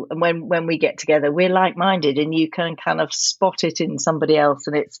people, and when we get together, we're like-minded, and you can kind of spot it in somebody else,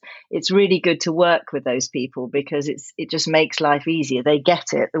 and it's really good to work with those people because it just makes life easier. They get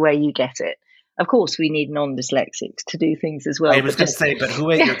it the way you get it. Of course, we need non-dyslexics to do things as well. I was going to say, but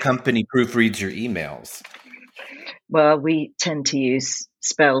who at your company proofreads your emails? Well, we tend to use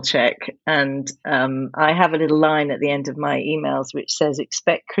spell check, and I have a little line at the end of my emails which says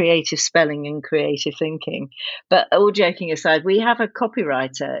expect creative spelling and creative thinking. But all joking aside, we have a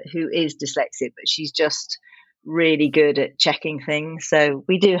copywriter who is dyslexic, but she's just really good at checking things. So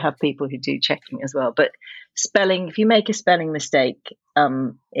we do have people who do checking as well. But spelling, if you make a spelling mistake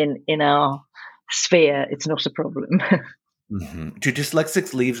in our sphere, it's not a problem. Do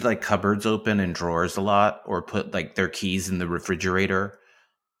dyslexics leave like cupboards open and drawers a lot, or put like their keys in the refrigerator?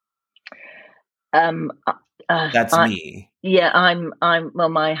 Um, That's I, me. yeah, well,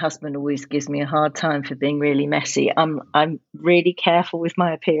 my husband always gives me a hard time for being really messy. I'm really careful with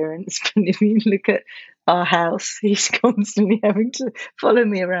my appearance, but if you look at our house, he's constantly having to follow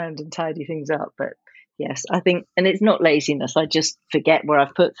me around and tidy things up. But yes, I think, and it's not laziness. I just forget where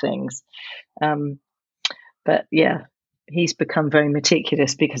I've put things. Um, but yeah, he's become very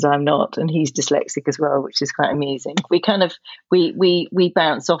meticulous because I'm not, and he's dyslexic as well, which is quite amusing. We kind of we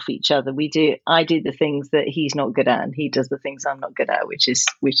bounce off each other. I do the things that he's not good at, and he does the things I'm not good at, which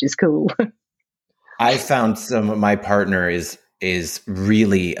is cool. I found my partner is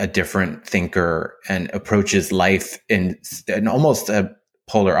really a different thinker and approaches life in an almost a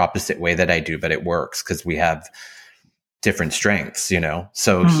polar opposite way that I do, but it works because we have different strengths, you know.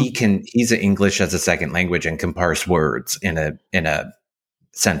 So he's an English as a second language and can parse words in a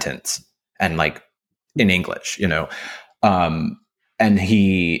sentence and like in English, you know. And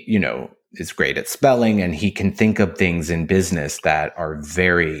he, you know, is great at spelling, and he can think of things in business that are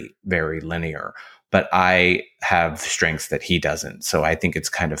very, very linear. But I have strengths that he doesn't. So I think it's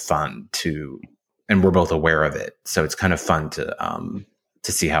kind of fun and we're both aware of it. So it's kind of fun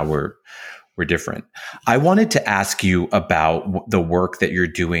to see how we're different. I wanted to ask you about the work that you're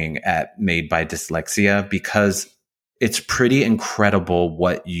doing at Made by Dyslexia, because it's pretty incredible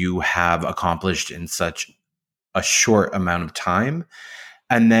what you have accomplished in such a short amount of time.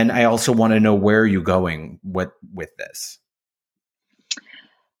 And then I also want to know where you're going with this.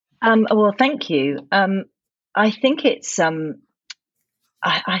 Well, thank you. I think it's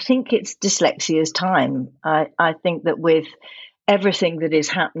I think it's dyslexia's time. I think that with everything that is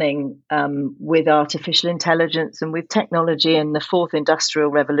happening with artificial intelligence and with technology and the fourth industrial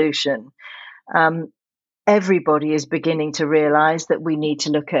revolution, everybody is beginning to realize that we need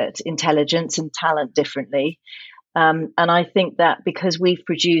to look at intelligence and talent differently. And I think that because we've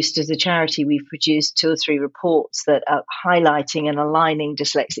produced, as a charity, we've produced 2 or 3 reports that are highlighting and aligning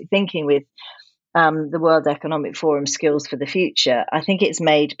dyslexic thinking with the World Economic Forum Skills for the Future, I think it's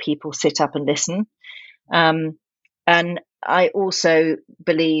made people sit up and listen. And I also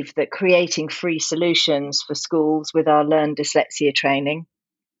believe that creating free solutions for schools with our Learn Dyslexia training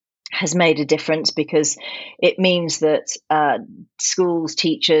has made a difference, because it means that schools,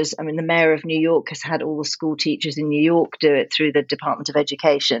 teachers, I mean, the mayor of New York has had all the school teachers in New York do it through the Department of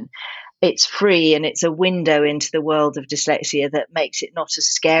Education. It's free, and it's a window into the world of dyslexia that makes it not as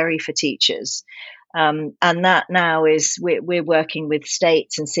scary for teachers. And that now is, we're working with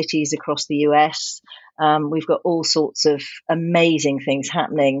states and cities across the US. We've got all sorts of amazing things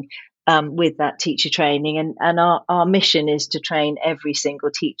happening with that teacher training. And our mission is to train every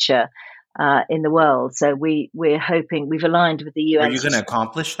single teacher in the world. So we're hoping, we've aligned with the UN. Are you going to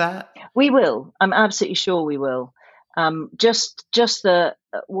accomplish that? We will. I'm absolutely sure we will. Just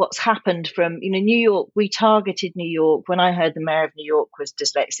what's happened from, New York, we targeted New York. When I heard the mayor of New York was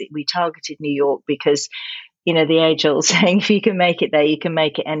dyslexic, we targeted New York because, the age-old saying, if you can make it there, you can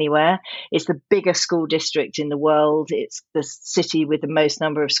make it anywhere. It's the biggest school district in the world. It's the city with the most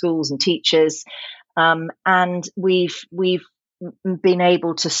number of schools and teachers. And we've been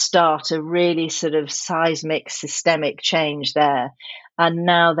able to start a really sort of seismic, systemic change there. And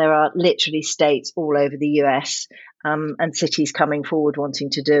now there are literally states all over the US and cities coming forward wanting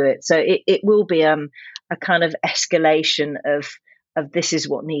to do it. So it will be a kind of escalation of this is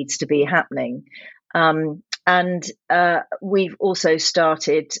what needs to be happening. And we've also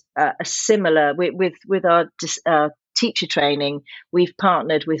started a similar with our teacher training. We've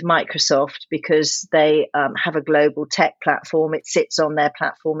partnered with Microsoft because they have a global tech platform. It sits on their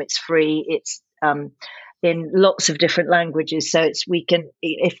platform. It's free. It's in lots of different languages. So we can,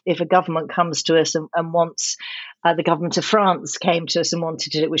 if a government comes to us and wants, the government of France came to us and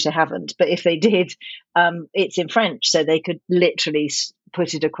wanted to do it, which they haven't, but if they did, it's in French, so they could literally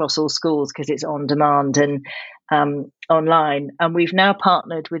put it across all schools because it's on demand and online. And we've now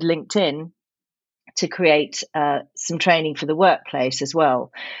partnered with LinkedIn to create some training for the workplace as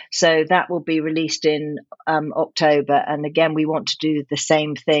well. So that will be released in October. And again, we want to do the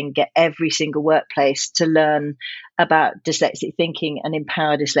same thing, get every single workplace to learn about dyslexic thinking and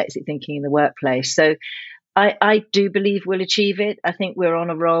empower dyslexic thinking in the workplace. So I do believe we'll achieve it. I think we're on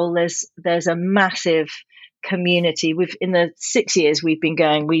a roll. There's a massive community. In the 6 years we've been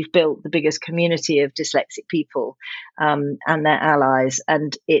going, we've built the biggest community of dyslexic people and their allies.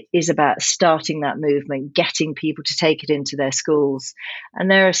 And it is about starting that movement, getting people to take it into their schools. And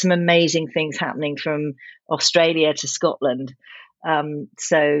there are some amazing things happening from Australia to Scotland.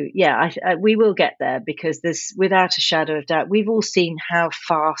 So yeah, we will get there, because there's, without a shadow of doubt, we've all seen how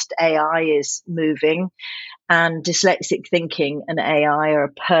fast AI is moving, and dyslexic thinking and AI are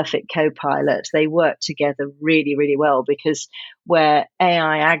a perfect co-pilot. They work together really, really well, because where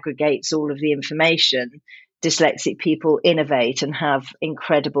AI aggregates all of the information, dyslexic people innovate and have an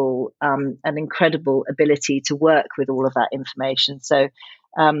incredible ability to work with all of that information. So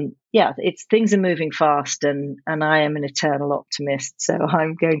yeah, things are moving fast, and I am an eternal optimist. So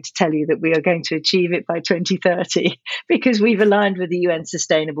I'm going to tell you that we are going to achieve it by 2030 because we've aligned with the UN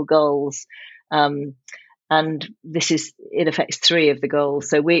Sustainable Goals. And it affects 3 of the goals.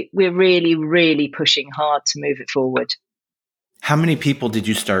 So we're really, really pushing hard to move it forward. How many people did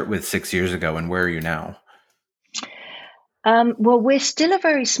you start with 6 years ago, and where are you now? Well, we're still a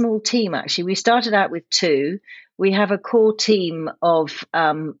very small team, actually. We started out with 2. We have a core team of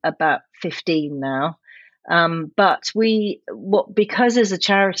about 15 now. But because as a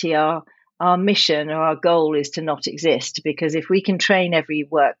charity, our mission or our goal is to not exist, because if we can train every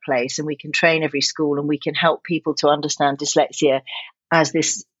workplace and we can train every school and we can help people to understand dyslexia as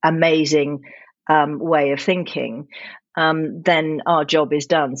this amazing way of thinking, then our job is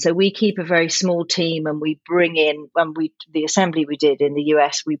done. So we keep a very small team, and we bring in, the assembly we did in the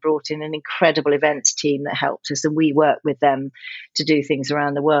US, we brought in an incredible events team that helped us, and we work with them to do things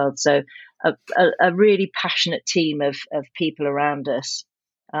around the world. So a really passionate team of people around us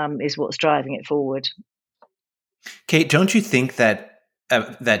is what's driving it forward. Kate, don't you think that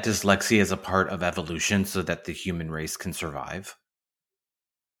dyslexia is a part of evolution so that the human race can survive?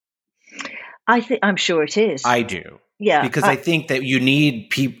 I'm sure it is. I do. Yeah. Because I think that you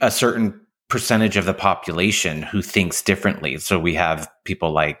need a certain percentage of the population who thinks differently. So we have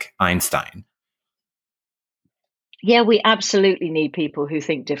people like Einstein. Yeah, we absolutely need people who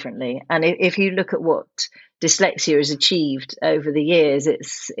think differently. And if you look at what dyslexia has achieved over the years,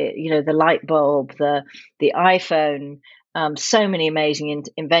 the light bulb, the iPhone, so many amazing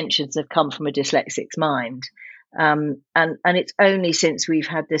inventions have come from a dyslexic's mind. And it's only since we've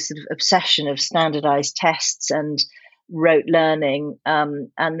had this sort of obsession of standardized tests and rote learning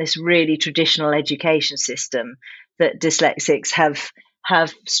and this really traditional education system that dyslexics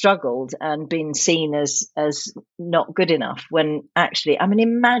have struggled and been seen as not good enough, when actually, I mean,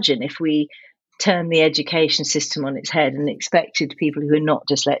 imagine if we turned the education system on its head and expected people who are not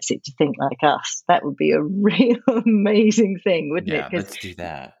dyslexic to think like us. That would be a real amazing thing, wouldn't it? Yeah, let's do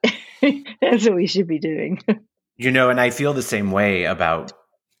that. That's what we should be doing. And I feel the same way about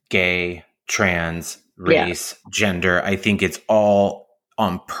gay, trans, race, gender. I think it's all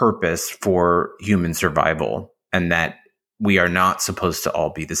on purpose for human survival, and that we are not supposed to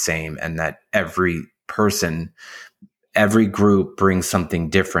all be the same, and that every person, every group brings something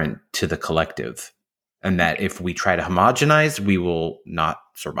different to the collective, and that if we try to homogenize, we will not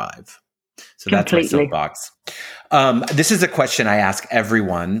survive. So that's my soapbox. This is a question I ask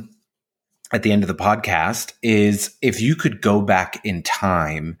everyone at the end of the podcast, is if you could go back in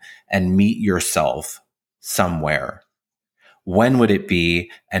time and meet yourself somewhere, when would it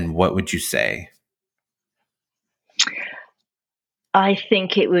be, and what would you say? I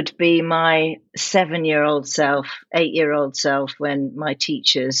think it would be my 7-year-old self, 8-year-old self, when my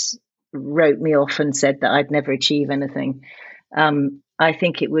teachers wrote me off and said that I'd never achieve anything. I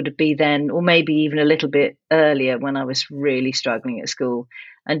think it would be then, or maybe even a little bit earlier, when I was really struggling at school.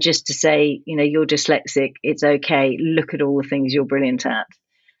 And just to say, you're dyslexic, it's okay. Look at all the things you're brilliant at.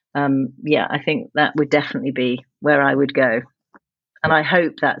 I think that would definitely be where I would go. And I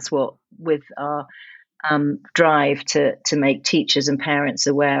hope that's what, with our drive to make teachers and parents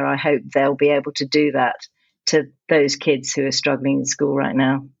aware, I hope they'll be able to do that to those kids who are struggling in school right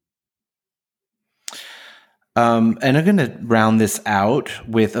now. And I'm going to round this out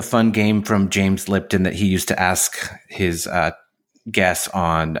with a fun game from James Lipton that he used to ask his guests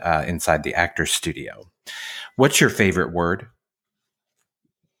on Inside the Actors Studio. What's your favorite word?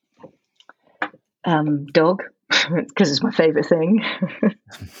 Dog, because it's my favorite thing.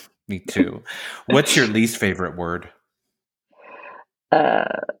 Me too. What's your least favorite word?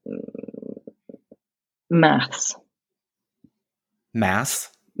 Maths.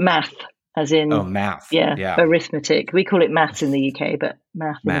 Math? Math, as in... Oh, math. Yeah. Arithmetic. We call it maths in the UK, but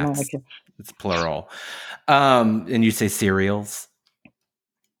math in America. It's plural. And you say cereals?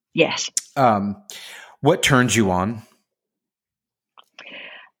 Yes. What turns you on?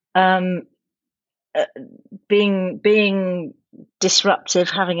 Being disruptive,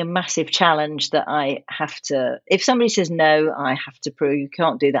 having a massive challenge that I have to, if somebody says no, I have to prove, you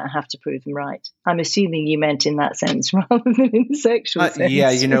can't do that, I have to prove them right. I'm assuming you meant in that sense rather than in the sexual sense.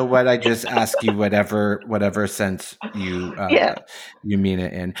 Yeah, you know what? I just ask you whatever sense you you mean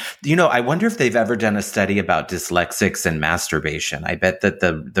it in. You know, I wonder if they've ever done a study about dyslexics and masturbation. I bet that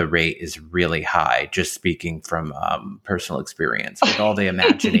the rate is really high, just speaking from personal experience with all the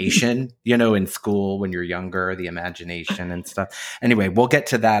imagination, you know, in school when you're younger, the imagination and stuff. Anyway, we'll get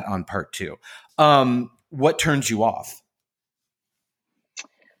to that on part 2. What turns you off?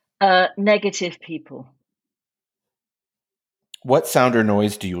 Negative people. What sound or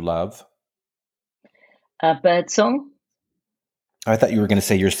noise do you love? Bird song. I thought you were going to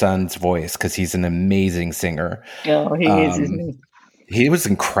say your son's voice, because he's an amazing singer. Oh, he is, isn't he? He was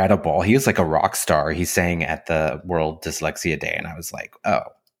incredible. He was like a rock star. He sang at the World Dyslexia Day, and I was like, oh,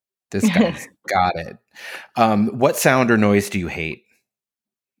 this guy's got it. What sound or noise do you hate?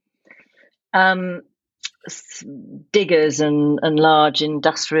 Diggers and large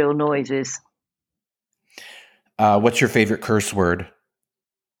industrial noises. What's your favorite curse word?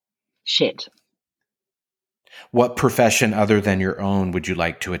 Shit. What profession other than your own would you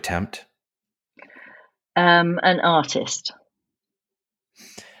like to attempt? An artist.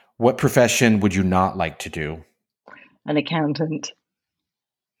 What profession would you not like to do? An accountant.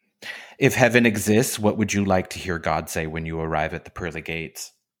 If heaven exists, what would you like to hear God say when you arrive at the pearly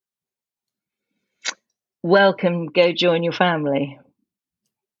gates? Welcome, go join your family.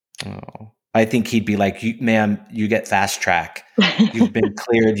 Oh, I think he'd be like, ma'am, you get fast track. You've been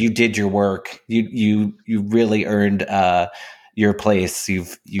cleared. You did your work. You really earned your place.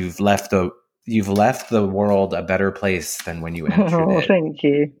 You've left the world a better place than when you entered it. Thank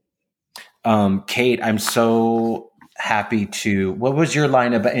you. Kate, I'm so happy to. What was your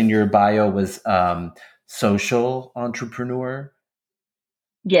line in your bio? Was social entrepreneur?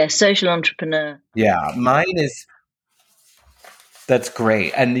 Yeah, social entrepreneur. Yeah, mine is. That's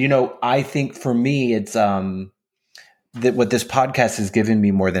great. And, you know, I think for me, it's that what this podcast has given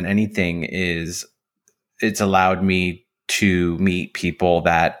me more than anything is it's allowed me to meet people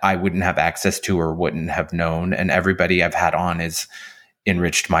that I wouldn't have access to or wouldn't have known. And everybody I've had on has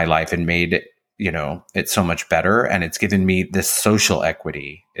enriched my life and made it, you know, it's so much better. And it's given me this social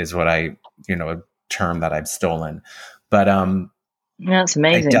equity is what a term that I've stolen. But that's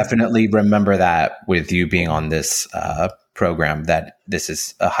amazing. I definitely remember that with you being on this program, that this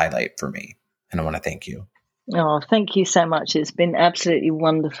is a highlight for me. And I want to thank you. Oh, thank you so much. It's been absolutely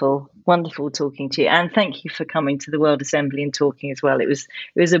wonderful talking to you. And thank you for coming to the World Assembly and talking as well. It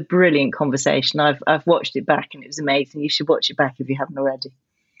was a brilliant conversation. I've watched it back and it was amazing. You should watch it back if you haven't already.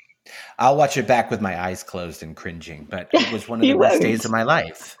 I'll watch it back with my eyes closed and cringing, but it was one of the best days of my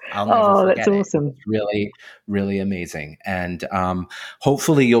life. I'll never forget it. Awesome. It's really, really amazing. And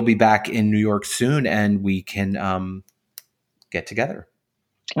hopefully you'll be back in New York soon and we can get together.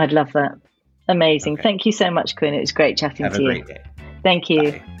 I'd love that. Amazing. Okay. Thank you so much, Quinn. It was great chatting to you. Have a great day. Thank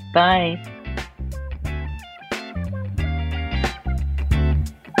you. Bye. Bye.